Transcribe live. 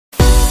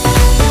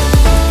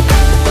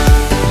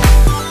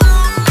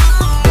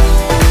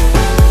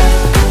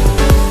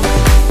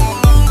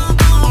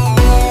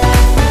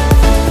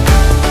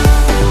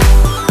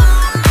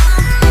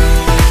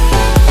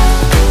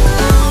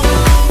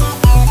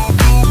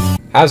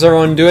How's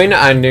everyone doing?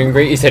 I'm doing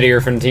great. He's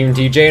here from Team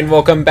TJ, and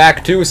welcome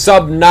back to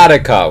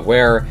Subnautica,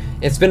 where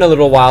it's been a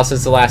little while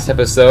since the last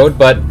episode,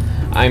 but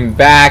I'm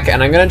back,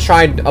 and I'm gonna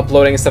try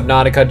uploading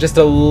Subnautica just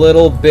a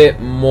little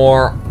bit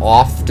more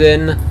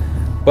often.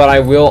 But I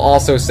will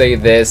also say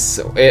this: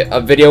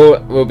 a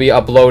video will be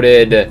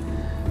uploaded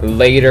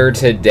later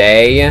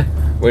today,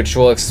 which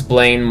will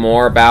explain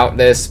more about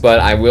this. But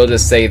I will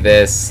just say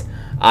this: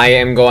 I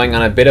am going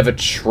on a bit of a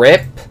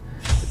trip.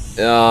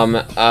 In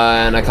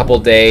a couple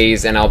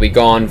days, and I'll be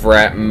gone for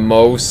at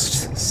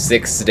most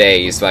 6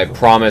 days, so I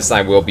promise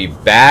I will be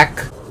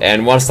back,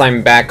 and once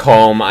I'm back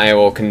home, I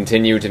will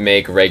continue to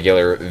make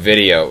regular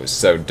videos,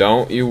 so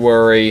don't you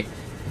worry.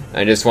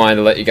 I just wanted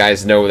to let you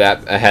guys know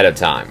that ahead of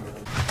time.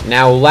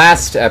 Now,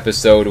 last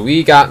episode,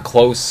 we got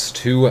close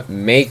to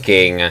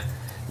making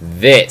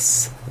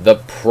this, the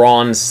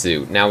prawn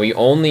suit. Now, we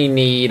only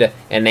need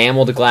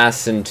enameled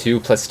glass and 2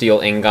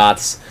 plasteel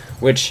ingots,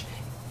 which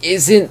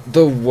isn't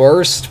the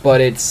worst, but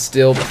it's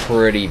still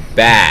pretty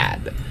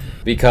bad,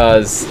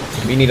 because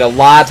we need a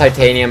lot of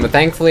titanium, but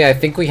thankfully I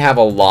think we have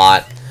a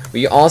lot.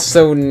 We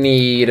also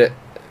need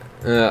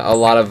a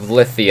lot of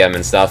lithium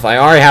and stuff. I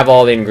already have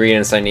all the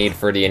ingredients I need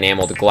for the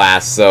enameled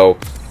glass, so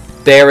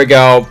there we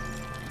go.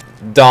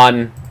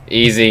 Done.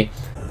 Easy.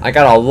 I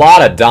got a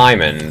lot of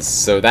diamonds,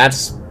 so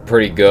that's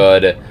pretty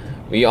good.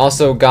 We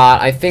also got,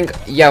 I think,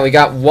 yeah, we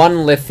got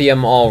 1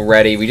 lithium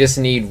already. We just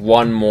need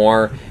 1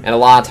 more and a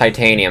lot of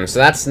titanium, so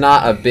that's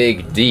not a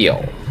big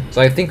deal.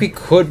 So I think we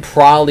could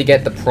probably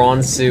get the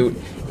prawn suit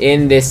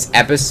in this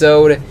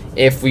episode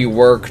if we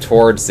work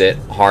towards it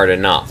hard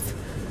enough.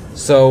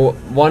 So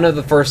one of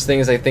the first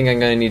things I think I'm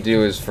going to need to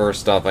do is,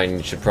 first off, I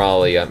should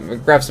probably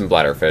grab some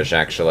bladderfish,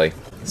 actually.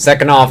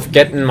 Second off,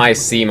 getting my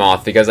sea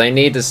moth, because I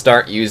need to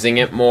start using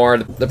it more.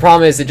 The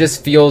problem is it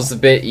just feels a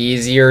bit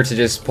easier to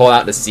just pull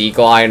out the sea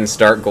glide and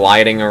start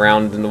gliding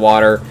around in the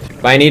water.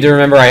 But I need to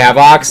remember I have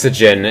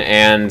oxygen,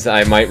 and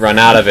I might run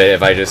out of it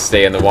if I just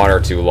stay in the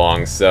water too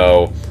long,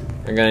 so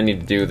I'm gonna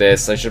need to do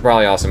this. I should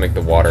probably also make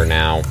the water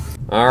now.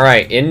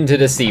 Alright, into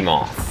the sea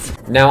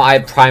moth. Now, I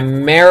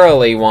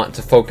primarily want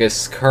to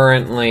focus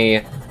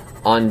currently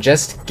on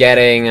just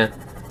getting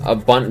a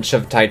bunch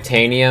of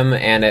titanium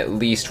and at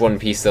least 1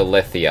 piece of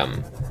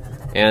lithium.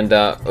 And,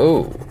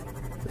 ooh,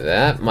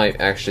 that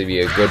might actually be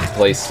a good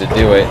place to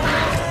do it.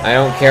 I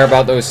don't care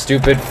about those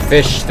stupid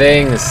fish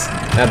things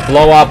that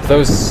blow up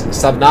those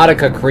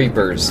Subnautica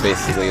creepers,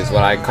 basically, is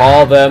what I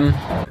call them.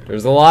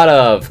 There's a lot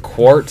of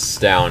quartz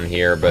down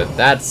here, but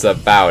that's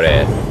about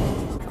it.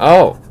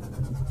 Oh!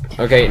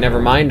 Okay,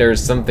 never mind,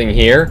 there's something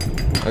here.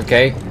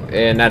 Okay,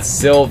 and that's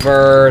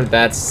silver,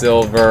 that's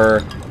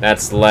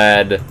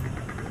lead.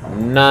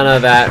 None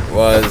of that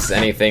was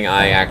anything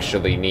I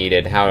actually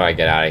needed. How do I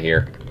get out of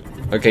here?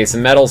 Okay,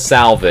 some metal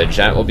salvage.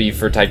 That will be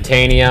for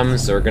titanium,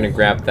 so we're gonna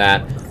grab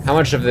that. How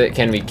much of it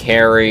can we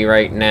carry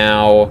right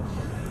now?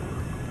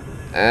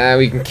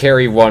 We can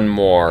carry 1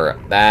 more.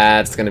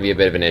 That's gonna be a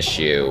bit of an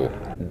issue.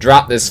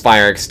 Drop this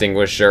fire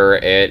extinguisher.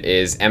 It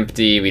is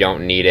empty. We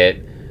don't need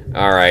it.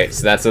 Alright,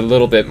 so that's a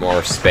little bit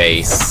more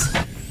space.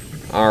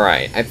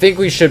 Alright, I think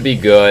we should be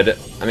good.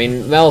 I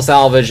mean, metal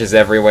salvage is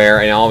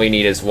everywhere, and all we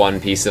need is 1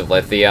 piece of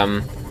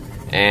lithium.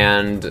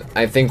 And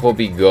I think we'll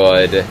be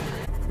good.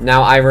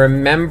 Now, I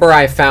remember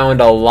I found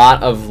a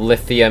lot of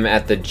lithium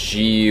at the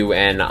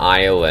P.R.A.W.N.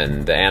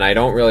 island, and I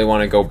don't really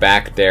want to go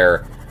back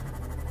there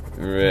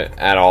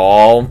at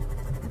all.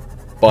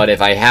 But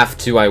if I have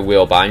to, I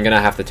will, but I'm gonna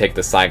have to take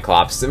the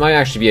Cyclops. It might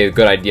actually be a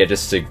good idea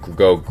just to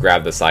go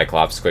grab the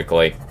Cyclops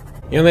quickly.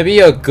 You know, maybe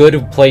a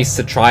good place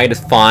to try to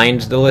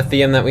find the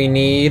lithium that we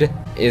need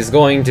is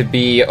going to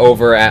be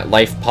over at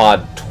Life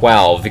Pod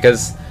 12,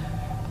 because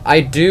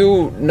I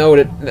do know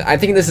that I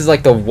think this is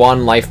like the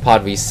 1 life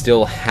pod we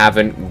still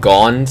haven't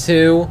gone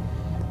to,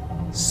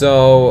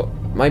 so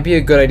might be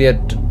a good idea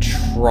to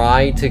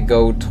try to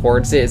go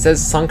towards it. It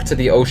says sunk to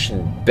the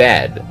ocean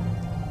bed,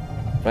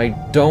 but I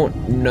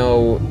don't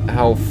know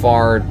how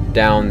far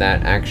down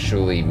that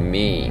actually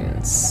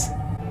means.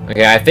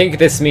 Okay, I think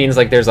this means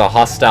like there's a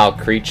hostile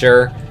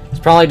creature. It's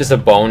probably just a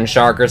bone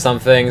shark or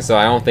something, so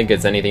I don't think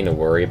it's anything to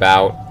worry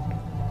about.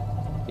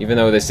 Even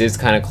though this is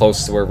kind of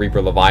close to where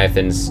Reaper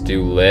Leviathans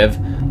do live,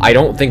 I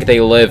don't think they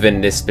live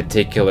in this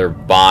particular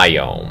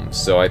biome,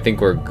 so I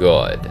think we're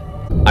good.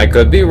 I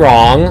could be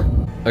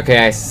wrong.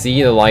 Okay, I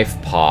see the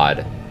life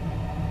pod.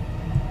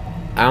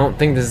 I don't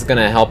think this is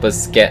gonna help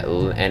us get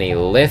any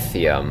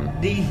lithium.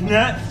 These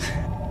nuts.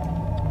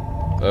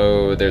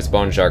 Oh, there's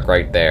bone shark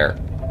right there.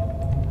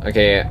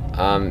 Okay,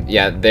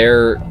 yeah,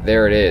 there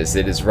it is.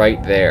 It is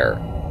right there.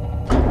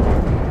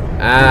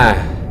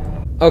 Ah.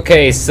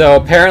 Okay, so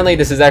apparently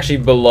this is actually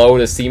below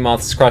the sea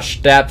moth's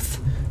crush depth.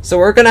 So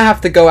we're gonna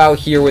have to go out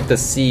here with the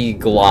sea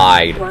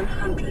glide.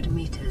 100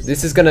 meters.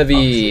 This is gonna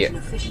be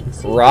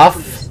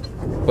rough,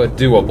 but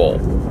doable.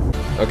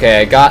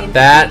 Okay, I got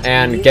that,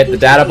 and get the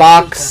data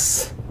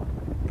box.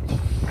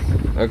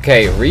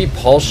 Okay,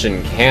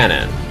 repulsion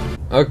cannon.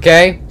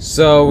 Okay,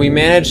 so we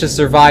managed to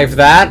survive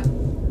that.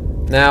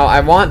 Now, I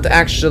want to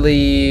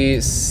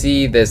actually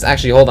see this.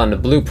 Actually, hold on, the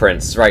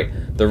blueprints, right.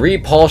 The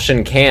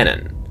repulsion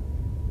cannon.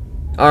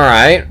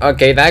 Alright,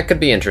 okay, that could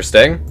be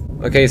interesting.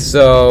 Okay,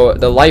 so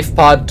the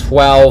LifePod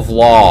 12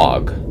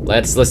 log.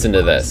 Let's listen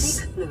to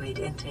this.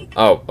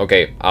 Oh,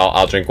 okay,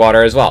 I'll drink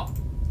water as well.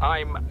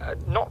 I'm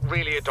not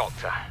really a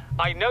doctor.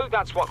 I know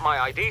that's what my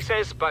ID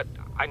says, but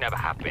I never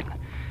have been.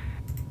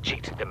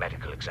 Cheated the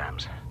medical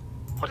exams.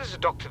 What does a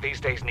doctor these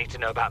days need to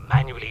know about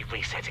manually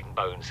resetting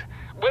bones?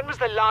 When was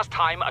the last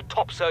time a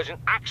top surgeon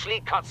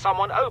actually cut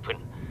someone open?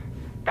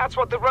 That's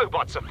what the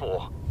robots are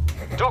for.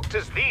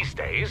 Doctors these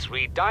days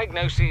read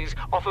diagnoses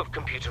off of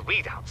computer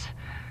readouts.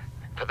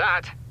 For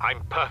that,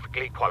 I'm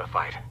perfectly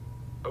qualified.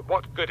 But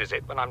what good is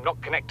it when I'm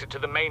not connected to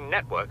the main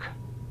network?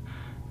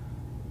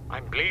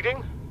 I'm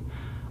bleeding.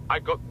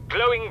 I've got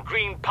glowing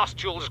green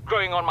pustules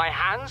growing on my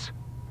hands.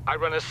 I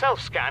run a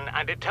self-scan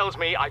and it tells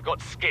me I've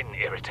got skin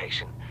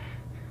irritation.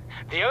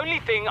 The only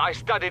thing I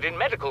studied in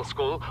medical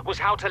school was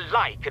how to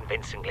lie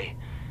convincingly.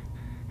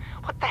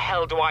 What the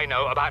hell do I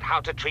know about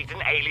how to treat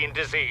an alien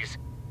disease?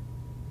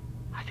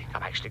 I think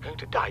I'm actually going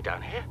to die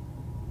down here.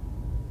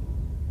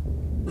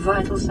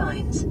 Vital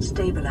signs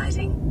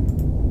stabilizing.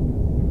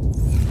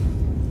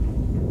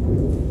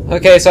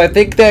 Okay, so I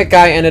think that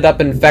guy ended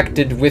up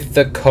infected with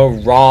the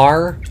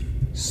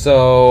P.R.A.W.N.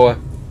 So,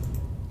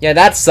 yeah,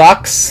 that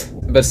sucks.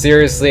 But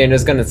seriously, I'm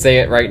just gonna say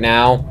it right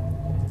now.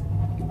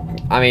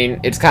 I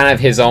mean, it's kind of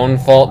his own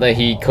fault that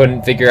he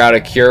couldn't figure out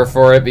a cure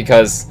for it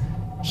because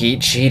he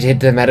cheated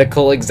the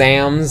medical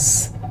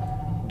exams.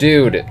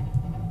 Dude,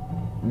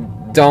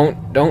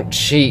 don't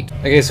cheat.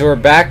 Okay, so we're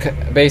back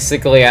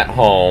basically at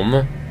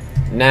home.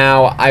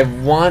 Now, I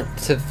want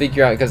to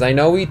figure out, because I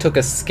know we took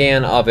a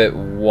scan of it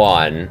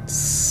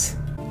once.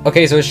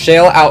 Okay, so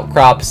shale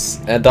outcrops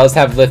does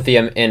have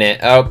lithium in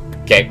it.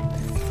 Okay.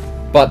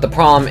 But the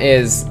problem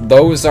is,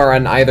 those are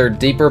in either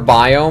deeper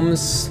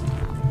biomes,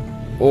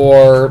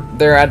 or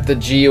they're at the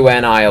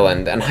P.R.A.W.N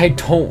island, and I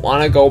don't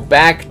want to go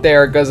back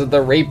there because of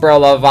the Reaper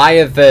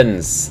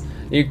Leviathans.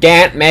 You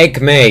can't make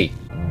me.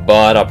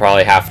 But I'll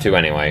probably have to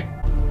anyway.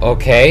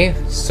 Okay,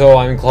 so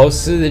I'm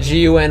close to the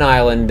P.R.A.W.N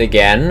island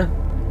again.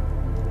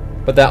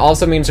 But that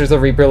also means there's a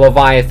Reaper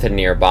Leviathan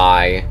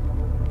nearby.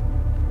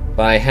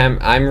 But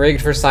I'm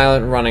rigged for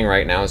silent running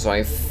right now, so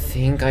I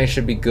think I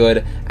should be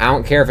good. I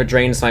don't care if it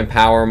drains my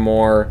power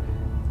more.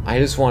 I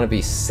just want to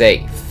be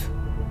safe.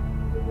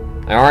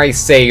 I already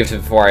saved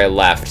before I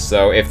left,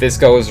 so if this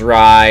goes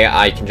awry,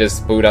 I can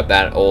just boot up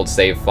that old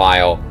save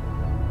file.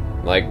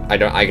 Like, I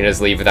can just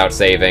leave without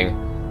saving.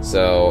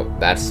 So,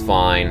 that's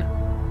fine.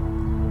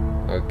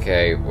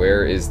 Okay,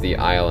 where is the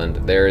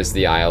island? There is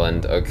the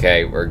island.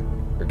 Okay, we're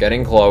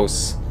getting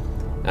close.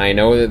 And I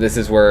know that this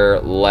is where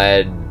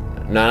lithium.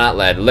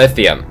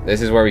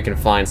 This is where we can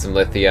find some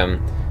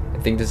lithium. I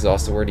think this is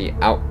also where the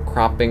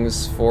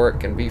outcroppings for it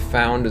can be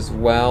found as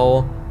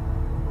well.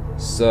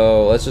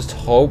 So let's just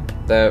hope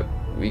that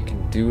we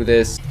can do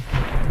this.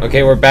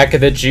 Okay, we're back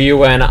at the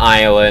P.R.A.W.N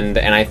island,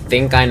 and I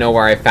think I know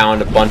where I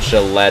found a bunch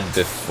of lead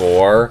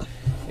before.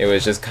 It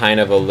was just kind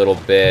of a little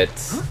bit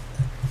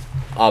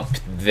up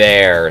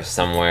there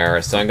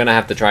somewhere, so I'm gonna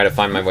have to try to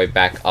find my way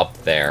back up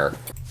there.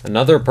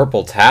 Another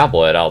purple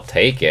tablet, I'll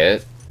take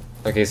it.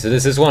 Okay, so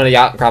this is one of the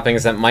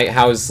outcroppings that might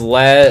house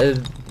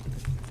lead.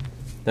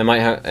 That might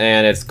have,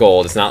 and it's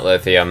gold, it's not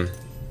lithium.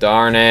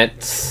 Darn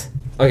it.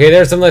 Okay,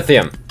 there's some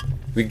lithium.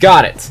 We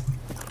got it.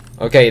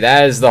 Okay,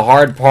 that is the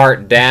hard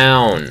part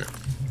down.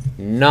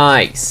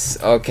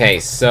 Nice. Okay,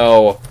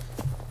 so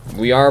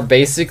we are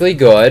basically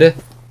good.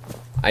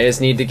 I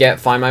just need to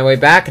find my way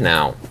back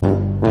now.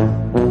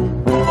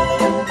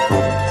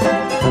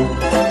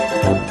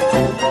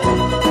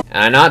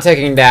 And I'm not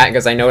taking that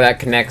because I know that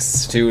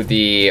connects to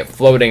the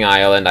floating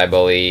island, I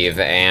believe,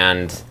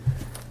 and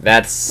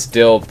that's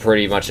still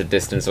pretty much a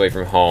distance away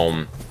from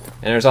home.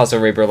 And there's also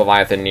Reaper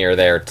Leviathan near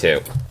there,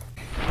 too.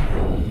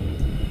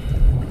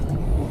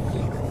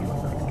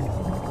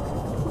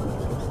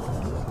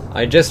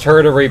 I just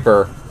heard a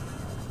Reaper.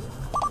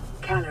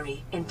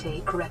 Calorie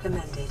intake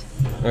recommended.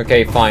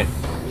 Okay, fine.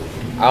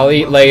 I'll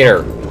eat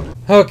later.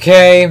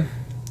 Okay,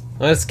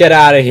 let's get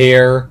out of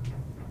here.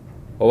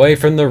 Away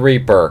from the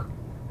Reaper.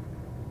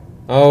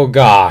 Oh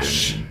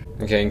gosh.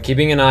 Okay, and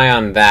keeping an eye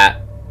on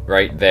that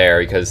right there,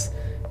 because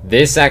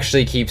this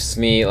actually keeps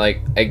me,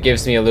 like, it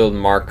gives me a little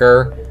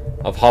marker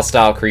of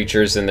hostile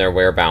creatures and their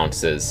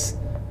whereabouts.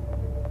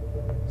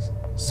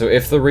 So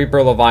if the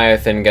Reaper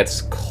Leviathan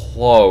gets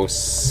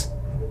close,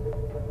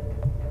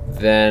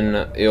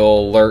 then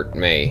it'll alert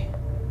me.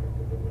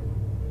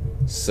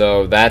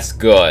 So that's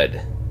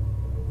good.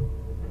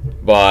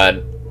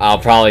 But I'll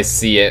probably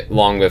see it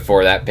long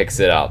before that picks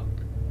it up.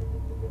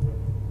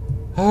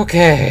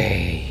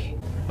 Okay.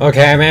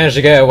 Okay, I managed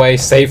to get away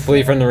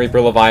safely from the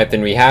Reaper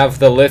Leviathan. We have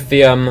the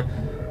lithium,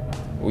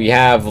 we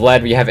have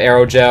lead, we have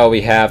aerogel,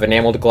 we have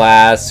enameled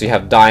glass, we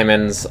have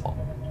diamonds.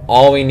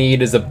 All we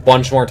need is a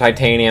bunch more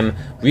titanium.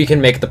 We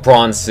can make the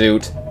prawn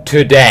suit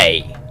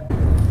today.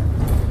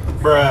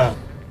 Bruh.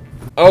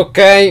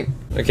 Okay.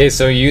 Okay,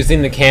 so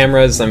using the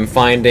cameras, I'm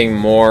finding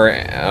more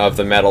of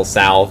the metal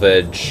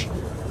salvage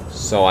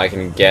so I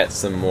can get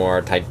some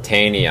more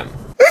titanium.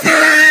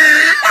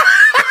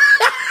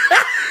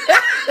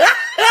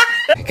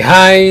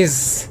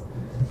 Guys,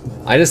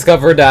 I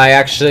discovered I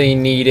actually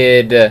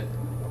needed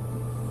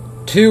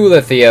 2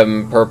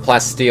 lithium per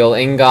plasteel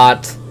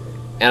ingot,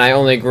 and I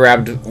only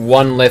grabbed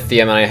 1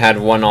 lithium and I had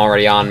 1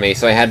 already on me,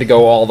 so I had to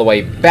go all the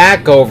way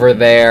back over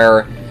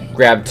there,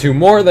 grab 2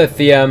 more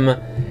lithium.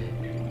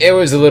 It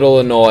was a little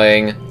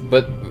annoying,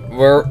 but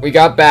we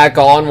got back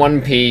all in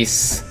one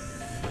piece.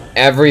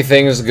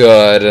 Everything's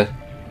good.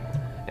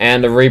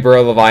 And the Reaper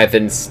of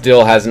Leviathan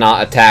still has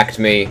not attacked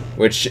me,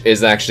 which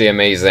is actually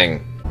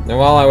amazing. And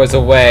while I was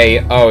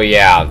away, oh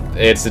yeah,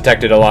 it's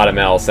detected a lot of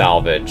metal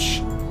salvage.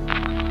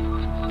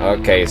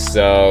 Okay,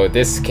 so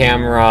this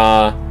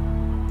camera...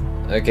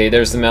 Okay,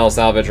 there's the metal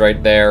salvage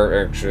right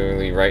there,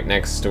 actually right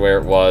next to where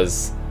it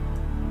was.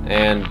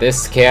 And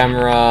this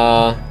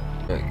camera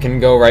can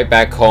go right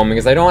back home,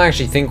 because I don't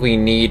actually think we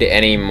need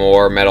any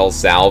more metal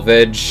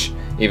salvage,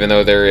 even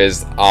though there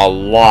is a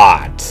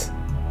lot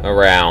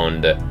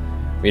around.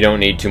 We don't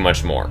need too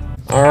much more.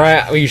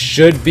 Alright, we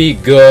should be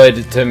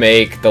good to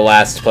make the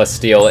last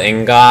plasteel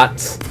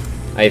ingot,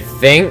 I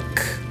think.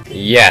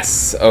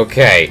 Yes,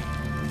 okay.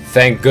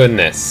 Thank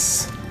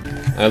goodness.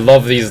 I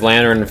love these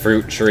lantern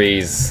fruit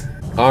trees.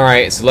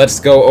 Alright, so let's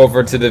go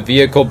over to the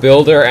vehicle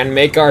builder and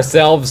make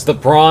ourselves the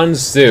prawn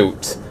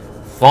suit.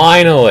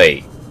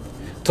 Finally!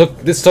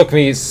 This took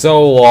me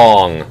so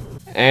long.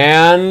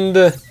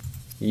 And...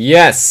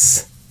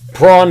 yes!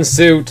 Prawn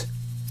suit,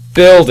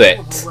 build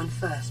it!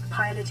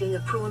 Piloting a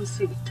prawn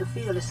suit to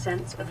feel a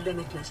sense of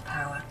limitless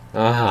power.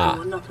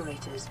 Prawn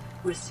operators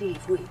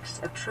receive weeks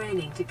of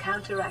training to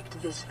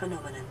counteract this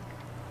phenomenon.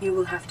 You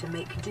will have to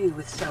make do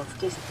with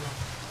self-discipline.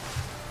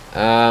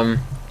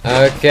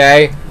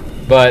 Okay.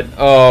 But,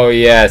 oh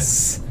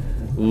yes.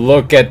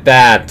 Look at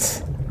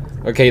that.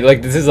 Okay,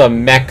 like, this is a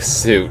mech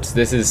suit.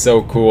 This is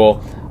so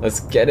cool.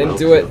 Let's get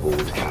into it.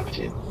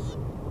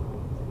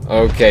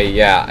 Okay,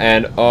 yeah,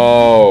 and,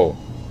 oh.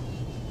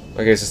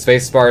 Okay, so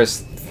spacebar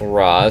is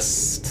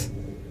thrust.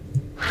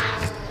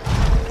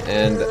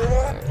 And...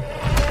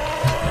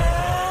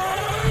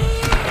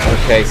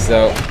 okay,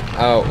 so...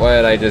 oh, what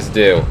did I just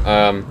do?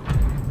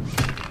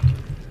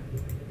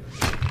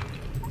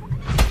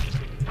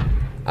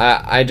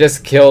 I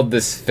just killed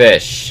this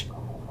fish.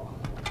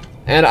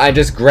 And I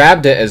just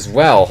grabbed it as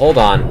well. Hold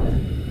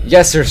on.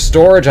 Yes, there's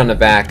storage on the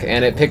back,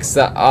 and it picks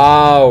up...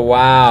 oh,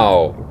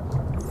 wow.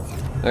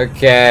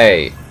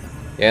 Okay.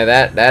 Yeah,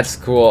 that's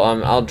cool.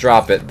 I'll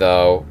drop it,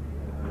 though.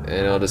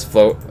 And it'll just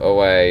float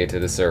away to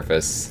the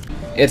surface.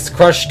 Its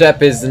crush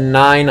depth is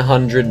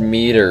 900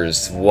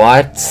 meters.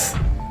 What?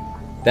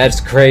 That's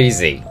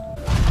crazy.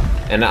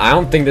 And I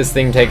don't think this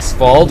thing takes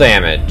fall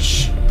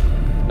damage.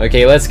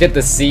 Okay, let's get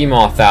the sea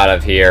moth out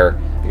of here,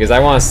 because I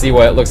want to see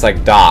what it looks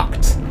like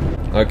docked.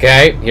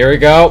 Okay, here we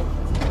go.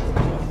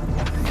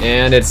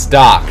 And it's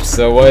docked.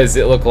 So what does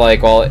it look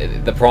like while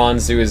the prawn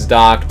suit is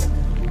docked?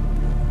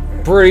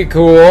 Pretty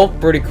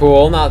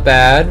cool, not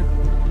bad.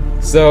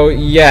 So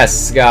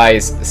yes,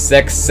 guys,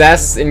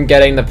 success in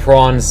getting the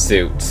prawn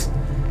suit.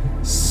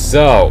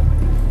 So,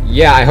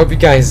 yeah, I hope you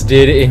guys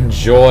did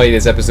enjoy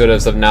this episode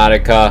of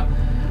Subnautica.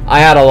 I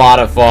had a lot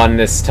of fun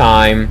this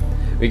time.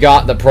 We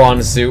got the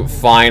prawn suit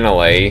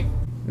finally.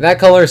 That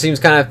color seems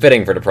kind of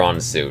fitting for the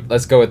prawn suit.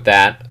 Let's go with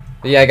that.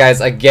 But yeah,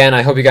 guys, again,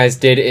 I hope you guys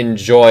did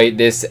enjoy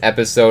this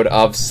episode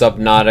of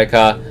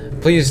Subnautica.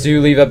 Please do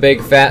leave a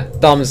big fat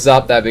thumbs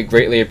up, that'd be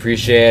greatly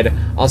appreciated.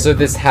 Also, if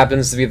this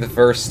happens to be the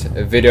first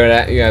video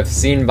that you have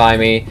seen by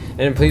me,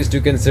 and please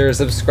do consider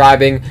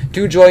subscribing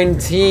to join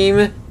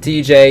Team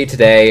TJ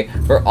today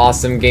for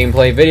awesome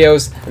gameplay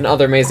videos and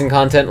other amazing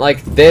content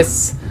like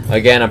this.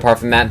 Again, apart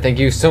from that, thank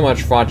you so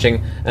much for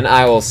watching, and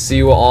I will see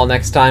you all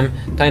next time.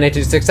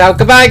 Tiny826 out.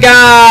 Goodbye,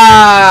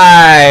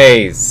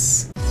 guys!